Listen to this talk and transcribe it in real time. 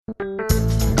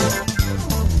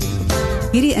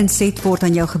Hierdie inset word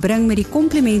aan jou gebring met die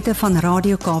komplimente van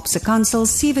Radio Kaapse Kansel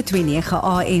 729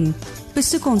 AM.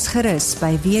 Besoek ons gerus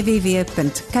by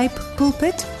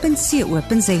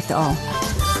www.capepulpit.co.za.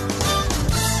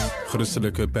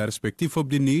 Christelike Perspektief op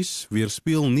die nuus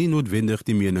weerspieël nie noodwendig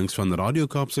die menings van Radio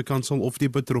Kaapse Kansel of die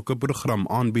betrokke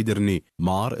programaanbieder nie,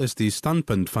 maar is die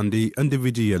standpunt van die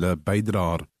individuele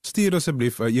bydraer. Stuur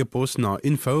asseblief 'n e-pos na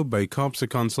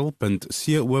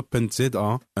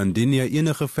info@kapsekansel.co.za indien jy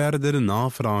enige verdere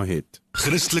navrae het.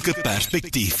 Christelike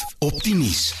Perspektief op die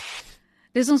nuus.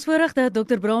 Dis ons voorreg dat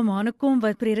Dr. Braam Hanekom,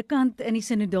 wat predikant in die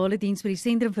synodale diens by die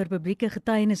Sentrum vir Publieke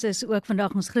Getuienis is, ook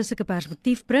vandag ons Christelike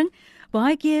Perspektief bring.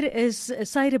 Baie keer is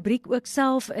sy rubriek ook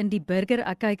self in die Burger.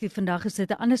 Ek kyk, vandag is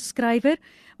dit 'n ander skrywer,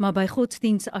 maar by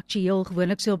Godsdiens Aktueel,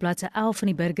 gewoonlik so op bladsy 11 van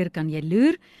die Burger kan jy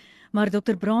loer. Maar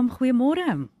Dr. Braam,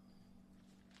 goeiemôre.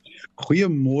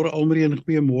 Goeiemôre Almarie en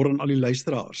goeiemôre aan al die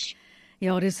luisteraars.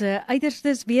 Ja, dis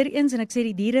uiterstes weer eens, en ek sê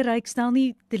die diereryk stel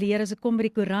nie teleur as ek kom by die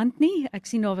koerant nie. Ek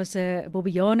sien daar was 'n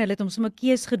bobbejaan, hulle het hom sommer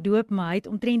Kees gedoop, maar hy het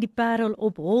omtrent die parel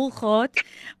op hol gehad,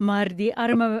 maar die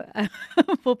arme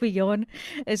bobbejaan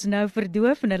is nou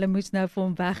verdoof en hulle moes nou vir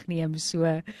hom wegneem.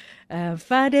 So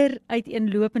verder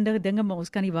uiteenlopende dinge, maar ons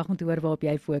kan nie wag om te hoor waarop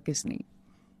jy fokus nie.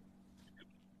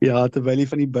 Ja, terwyl jy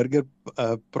van die Burger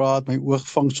praat, my oog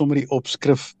vang sommer die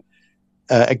opskrif.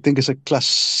 Ek dink is 'n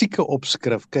klassieke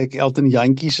opskrif. Kyk, Elton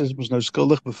Jantjies is ons nou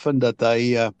skuldig bevind dat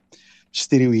hy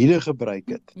steroïde gebruik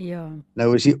het. Ja.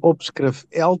 Nou is die opskrif: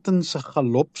 Elton se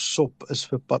galopsop is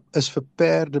vir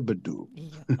perde bedoel. Ja.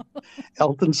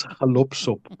 Elton se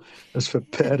galopsop is vir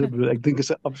perde bedoel. Ek dink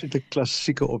is 'n absolute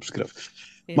klassieke opskrif.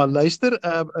 Ja. Maar luister,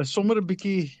 sommer 'n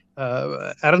bietjie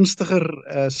ernstiger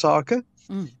sake.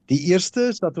 Die eerste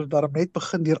is dat ons daarom net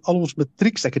begin deur al ons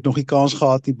matrieks. Ek het nog die kans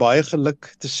gehad, die baie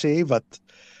geluk te sê, wat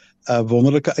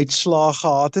wonderlike uitslae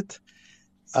gehad het.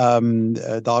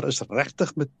 Daar is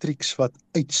regtig matrieks wat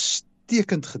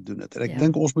uitstekend gedoen het. En ek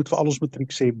dink ons moet vir al ons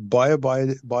matrieks sê, baie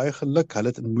geluk. Hulle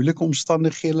het in moeilike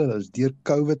omstandighede, hulle is deur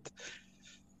COVID,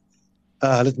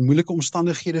 hulle het moeilike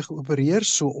omstandighede geopereer,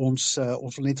 so ons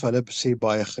wil net vir hulle sê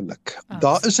baie geluk.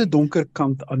 Daar is 'n donker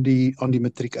kant aan die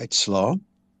matriekuitslae.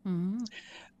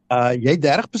 Jy het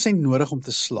 30% nodig om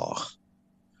te slaag.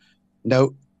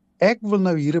 Nou, ek wil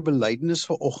nou hier 'n belydenis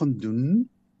vanoggend doen.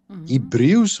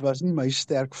 Hebreëus was nie my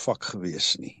sterk vak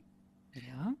gewees nie.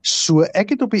 Ja. So ek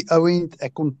het op die ou end,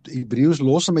 ek kon Hebreëus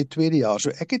los in my tweede jaar. So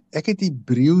ek het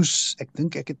Hebreëus, ek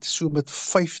dink ek het so met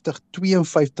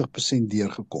 52%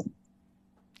 deurgekom.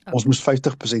 Ons moes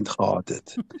 50% gehad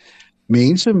het.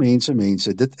 Mense,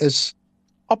 dit is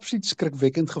absoluut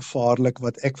skrikwekkend gevaarlik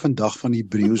wat ek vandag van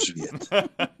Hebreëus weet.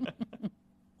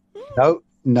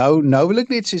 Nou wil ek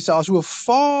net sê, daar's so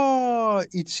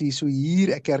ietsie, so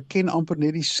hier, ek herken amper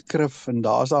net die skrif, en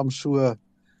daar's dan so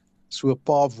 'n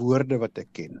paar woorde wat ek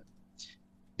ken.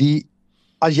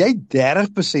 As jy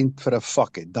 30% vir 'n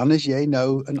vak het, dan is jy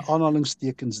nou in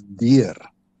aanhalingstekens deur.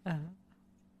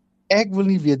 Ek wil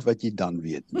nie weet wat jy dan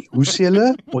weet nie. Hoe sê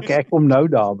hulle? Ek kom nou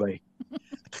daarby.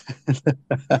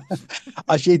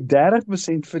 As jy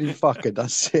 30% vir die vakke, dan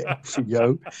sê ek vir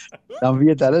jou, dan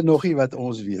weet hulle nog nie wat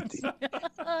ons weet nie.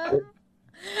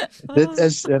 Dit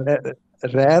is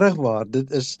regtig waar,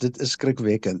 dit is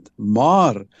skrikwekkend.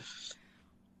 Maar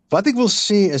wat ek wil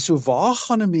sê is, so waar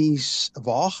gaan 'n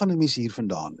mens hier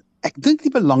vandaan? Ek dink die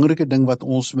belangrike ding wat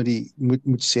ons moet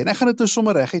sê, en ek gaan dit nou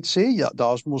sommer reguit sê, ja,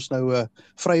 daar's mos nou 'n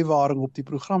vrywaring op die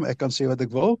program, ek kan sê wat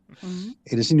ek wil, en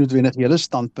dit is nie noodwendig die hele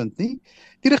standpunt nie.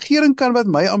 Die regering kan wat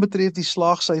my aanbetref die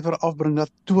slaagsyfer afbring na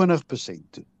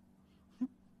 20% toe.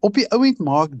 Op die ou end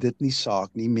maak dit nie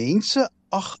saak nie. Mense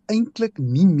ag eintlik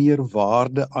nie meer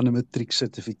waarde aan 'n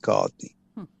matrieksertifikaat nie.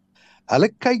 Hulle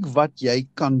kyk wat jy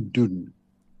kan doen.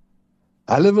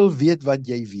 Hulle wil weet wat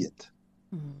jy weet.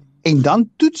 En dan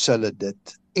toets hulle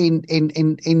dit,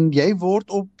 en jy word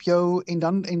op jou, en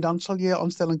dan sal jy 'n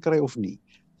aanstelling kry of nie.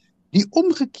 Die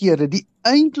omgekeerde, die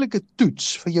eintlike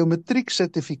toets vir jou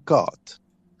matrieksertifikaat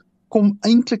kom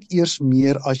eintlik eers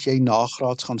meer as jy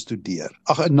nagraads gaan studeer.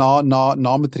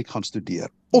 Na matriek gaan studeer.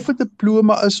 Of 'n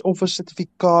diploma is of 'n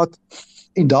sertifikaat.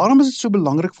 En daarom is dit so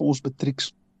belangrik vir ons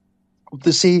matrieks om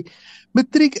te sê,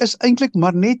 matriek is eintlik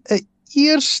maar net 'n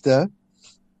eerste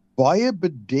baie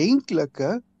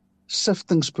bedenklike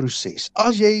siftingsproses.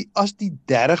 As die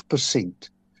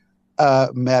 30%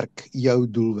 merk jou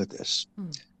doelwit is.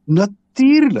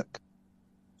 Natuurlik,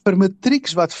 vir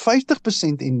matrieks wat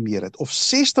 50% en meer het, of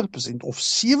 60% of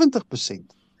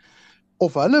 70%,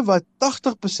 of hulle wat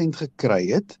 80% gekry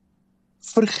het,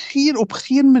 op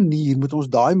geen manier moet ons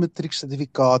daai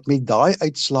matrieksertifikaat met daai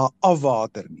uitslaa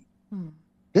afwater nie.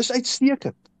 Dis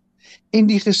uitstekend. En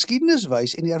die geskiedenis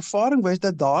wys en die ervaring wys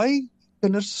dat daai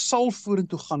kinders sal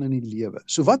vorentoe gaan in die lewe.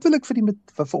 So wat wil ek vir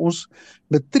ons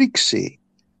matriek sê?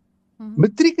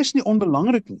 Matriek is nie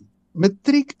onbelangrik nie.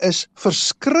 Matriek is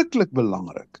verskriklik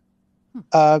belangrik.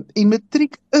 En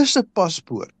matriek is 'n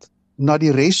paspoort na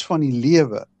die res van die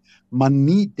lewe, maar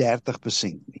nie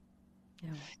 30% nie. Ja.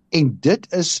 En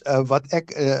dit is wat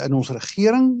ek in ons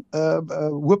regering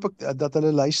hoop ek dat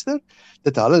hulle luister,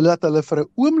 dat hulle vir 'n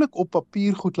oomblik op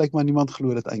papier goed lyk, maar niemand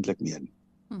glo dit eintlik meer nie.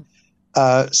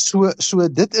 So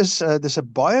dit is dis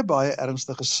 'n baie baie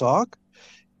ernstige saak.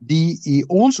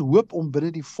 Ons hoop om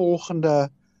binne die volgende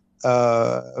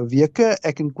weke,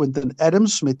 ek en Quentin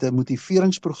Adams met 'n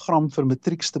motiveringsprogram vir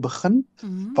matrieks te begin,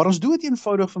 waar ons dood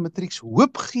eenvoudig vir matrieks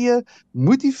hoop gee,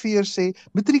 motiveer, sê,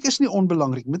 matriek is nie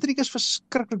onbelangrik, matriek is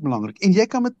verskriklik belangrik, en jy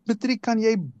kan met matriek kan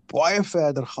jy baie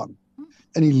verder gaan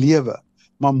in die lewe,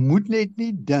 maar moet net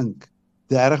nie dink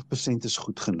 30% is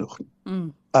goed genoeg nie.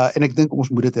 En ek dink ons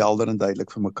moet dit helder en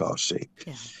duidelik vir mekaar sê.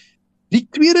 Ja. Die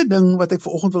tweede ding wat ek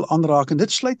vanoggend wil aanraak, en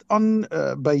dit sluit aan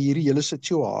by hierdie hele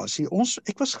situasie.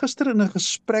 Ek was gister in 'n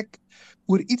gesprek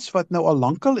oor iets wat nou al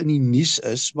lankal in die nuus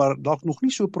is, maar dalk nog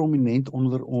nie so prominent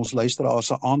onder ons luisteraars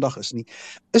se aandag is nie.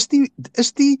 Is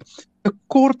die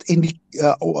tekort en die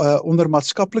onder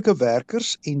maatskaplike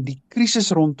werkers en die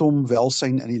krisis rondom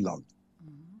welsyn in die land.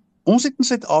 Ons het in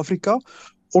Suid-Afrika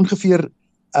ongeveer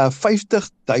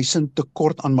 50,000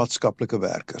 tekort aan maatskaplike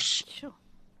werkers.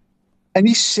 In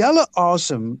dieselfde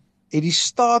asem het die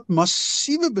staat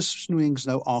massiewe besnoeiings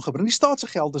nou aangebring. Die staat se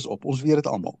geld is op, ons weet dit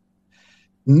almal.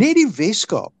 Net die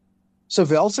Weskaap se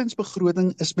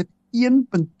welsynsbegroting is met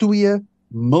 1,2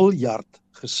 miljard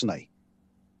gesny.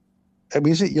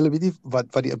 Mense, julle weet nie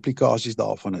wat die implikasies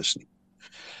daarvan is nie.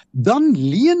 Dan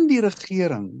leen die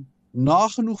regering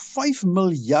nagenoeg 5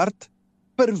 miljard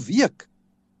per week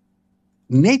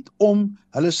net om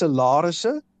hulle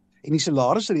salarisse, en die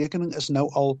salarisrekening is nou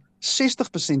al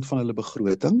 60% van hulle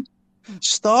begroting.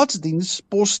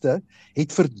 Staatsdiensposte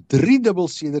het verdriedubbel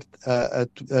sedert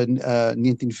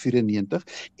 1994,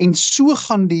 en so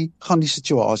gaan die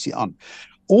situasie aan.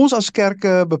 Ons as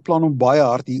kerke beplan om baie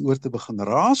hard hieroor te begin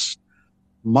raas,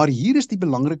 maar hier is die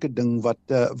belangrike ding wat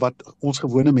ons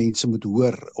gewone mense moet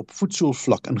hoor op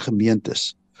voetsoolvlak in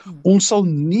gemeentes. Ons sal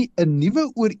nie 'n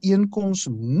nuwe ooreenkoms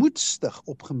moet stig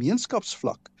op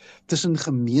gemeenskapsvlak tussen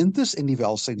gemeentes en die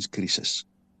welsynskrisis.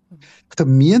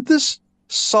 Gemeentes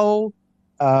sal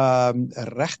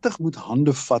regtig moet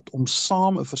hande vat om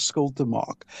saam 'n verskil te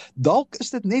maak. Dalk is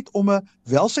dit net om 'n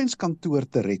welsynskantoor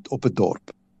te red op 'n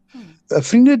dorp.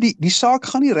 Vriende, die saak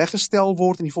gaan nie reggestel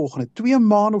word in die volgende 2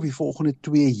 maande of die volgende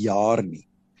 2 jaar nie.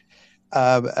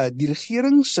 Die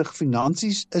regering se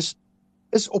finansies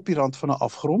is op die rand van 'n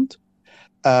afgrond.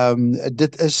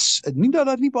 Dit is nie dat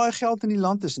daar nie baie geld in die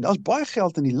land is nie. Daar's baie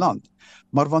geld in die land,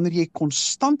 maar wanneer jy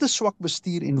konstante swak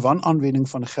bestuur en wanaanwending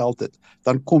van geld het,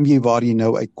 dan kom jy waar jy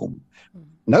nou uitkom.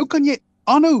 Nou kan jy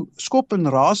aanhou skop en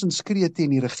raas en skree teen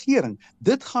die regering.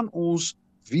 Dit gaan ons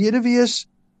weduwees,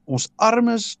 ons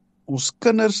armes, ons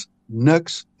kinders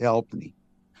niks help nie.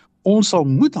 Ons sal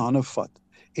moet hande vat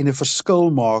en 'n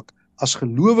verskil maak as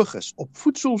gelowiges op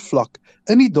voetsoolvlak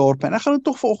in die dorpe. En ek gaan dit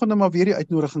tog vanoggend maar weer die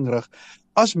uitnodiging rig.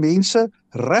 As mense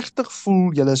regtig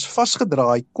voel julle is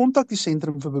vasgedraai, kontak die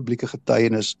sentrum vir publieke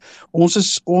getuienis. Ons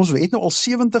het nou al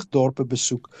 70 dorpe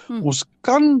besoek. Ons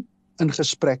kan in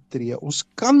gesprek tree. Ons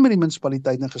kan met die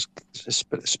munisipaliteit in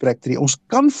gesprek tree. Ons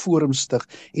kan forums stig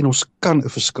en ons kan 'n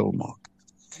verskil maak.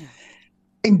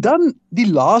 En dan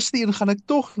die laaste een gaan ek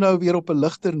tog nou weer op 'n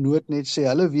ligter noot net sê,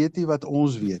 hulle weet nie wat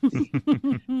ons weet nie.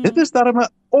 Dit is daarom 'n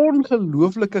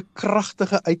ongelooflike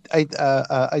kragtige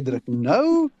uitdrukking.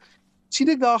 Nou sien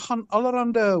ek daar gaan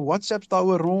allerhande WhatsApps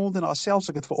daaroor rond en selfs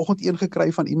ek het vanoggend een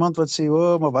gekry van iemand wat sê,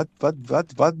 "O, maar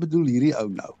wat bedoel hierdie ou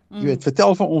nou?" Jy weet,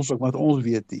 vertel van ons ook, want ons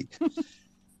weet nie.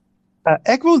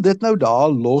 Ek wil dit nou daar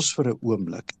los vir 'n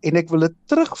oomblik en ek wil dit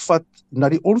terugvat na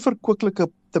die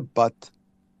onverkwikkelike debat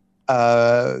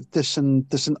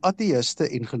tussen ateïste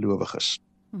en gelowiges.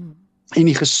 En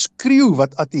die geskreeu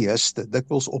wat ateïste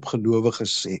dikwels op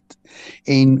gelowiges het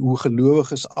en hoe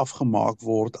gelowiges afgemaak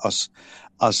word as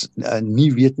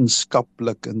nie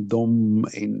wetenskaplik en dom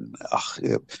en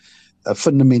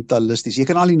fundamentalisties. Jy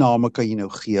kan al die name kan jy nou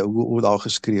gee hoe daar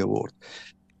geskreeu word.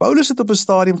 Paulus het op 'n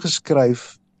stadium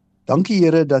geskryf, dankie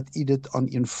Here dat u dit aan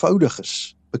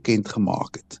eenvoudiges bekend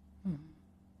gemaak het.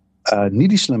 Nie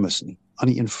die slimmes nie, aan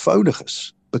die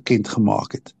eenvoudiges bekend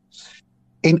gemaak het.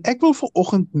 En ek wil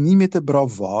vanoggend nie met 'n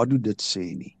bravado dit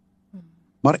sê nie.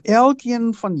 Maar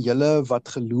elkeen van julle wat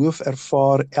geloof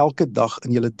ervaar elke dag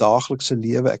in julle daaglikse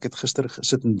lewe, ek het gister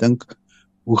gesit en dink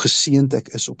hoe geseënd ek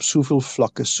is op soveel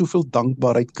vlakke, soveel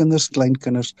dankbaarheid, kinders,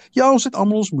 kleinkinders. Ja, ons het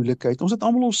almal ons moeilikheid, ons het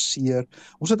almal ons seer,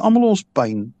 ons het almal ons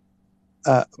pyn.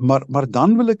 Maar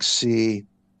dan wil ek sê,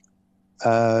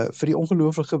 vir die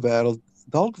ongelooflike wêreld,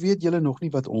 dalk weet julle nog nie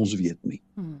wat ons weet nie.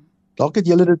 Dalk het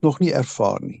julle dit nog nie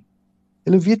ervaar nie.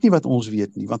 Julle weet nie wat ons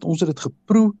weet nie, want ons het dit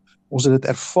geproe, ons het dit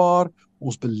ervaar,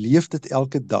 ons beleef dit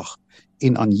elke dag.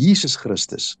 En aan Jesus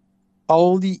Christus,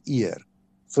 al die eer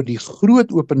vir die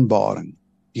groot openbaring,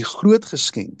 die groot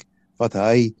geskenk, wat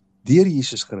hy deur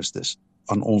Jesus Christus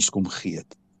aan ons kom gee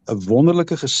het. 'n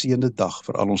Wonderlike geseënde dag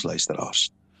vir al ons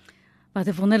luisteraars. Wat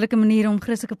 'n wonderlike manier om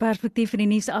Christelike Perspektief vir die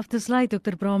nuus af te sluit.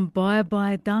 Dr. Braam,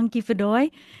 baie dankie vir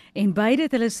daai. En by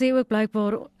dit, hulle sê ook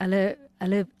blykbaar,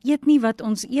 hulle eet nie wat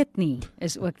ons eet nie,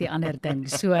 is ook die ander ding.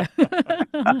 So.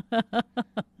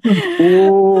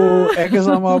 Ek is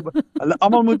hulle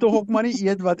almal moet tog ook maar nie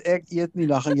eet wat ek eet nie,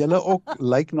 dan gaan julle ook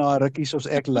lyk na 'n rukkie soos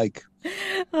ek lyk.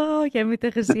 Jy moet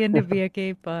 'n geseënde week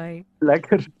hê, bye.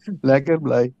 Lekker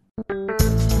bly.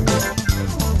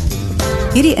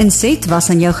 Hierdie inset was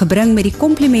aan jou gebring met die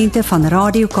komplimente van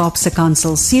Radio Kaapse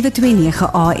Kansel 729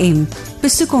 AM.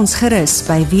 Besoek ons gerus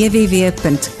by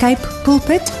www.cape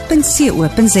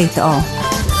pulpit.co.za.